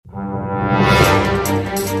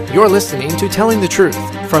You're listening to Telling the Truth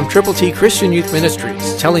from Triple T Christian Youth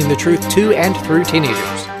Ministries, telling the truth to and through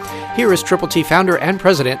teenagers. Here is Triple T founder and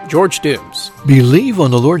president, George Dooms. Believe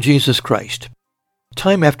on the Lord Jesus Christ.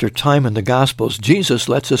 Time after time in the Gospels, Jesus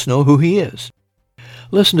lets us know who he is.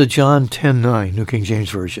 Listen to John 10:9, New King James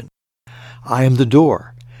Version. I am the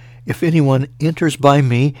door. If anyone enters by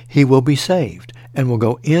me, he will be saved, and will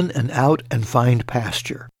go in and out and find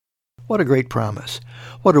pasture. What a great promise.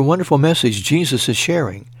 What a wonderful message Jesus is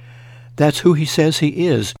sharing. That's who he says he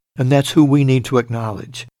is, and that's who we need to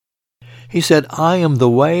acknowledge. He said, I am the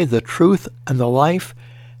way, the truth, and the life.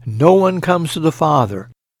 No one comes to the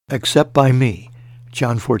Father except by me.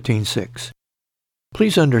 John 14:6.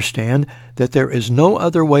 Please understand that there is no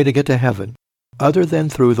other way to get to heaven other than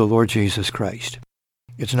through the Lord Jesus Christ.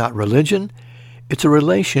 It's not religion, it's a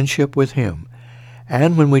relationship with him.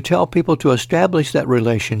 And when we tell people to establish that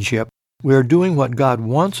relationship, we are doing what God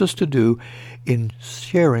wants us to do in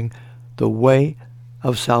sharing the way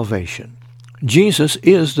of salvation. Jesus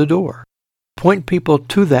is the door. Point people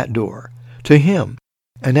to that door, to him.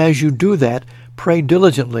 And as you do that, pray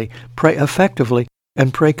diligently, pray effectively,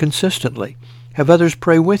 and pray consistently. Have others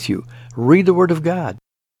pray with you. Read the Word of God.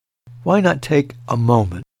 Why not take a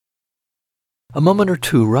moment or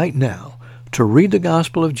two right now to read the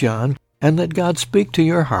Gospel of John and let God speak to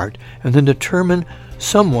your heart, and then determine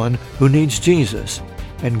someone who needs Jesus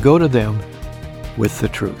and go to them with the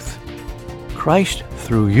truth. Christ,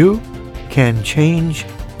 through you, can change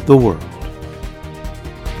the world.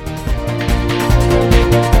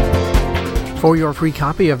 For your free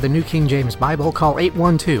copy of the New King James Bible, call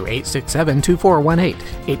 812-867-2418,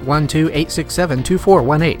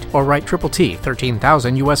 812-867-2418, or write Triple T,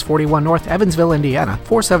 13,000 U.S. 41 North, Evansville, Indiana,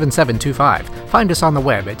 47725. Find us on the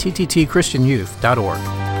web at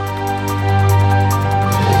tttchristianyouth.org.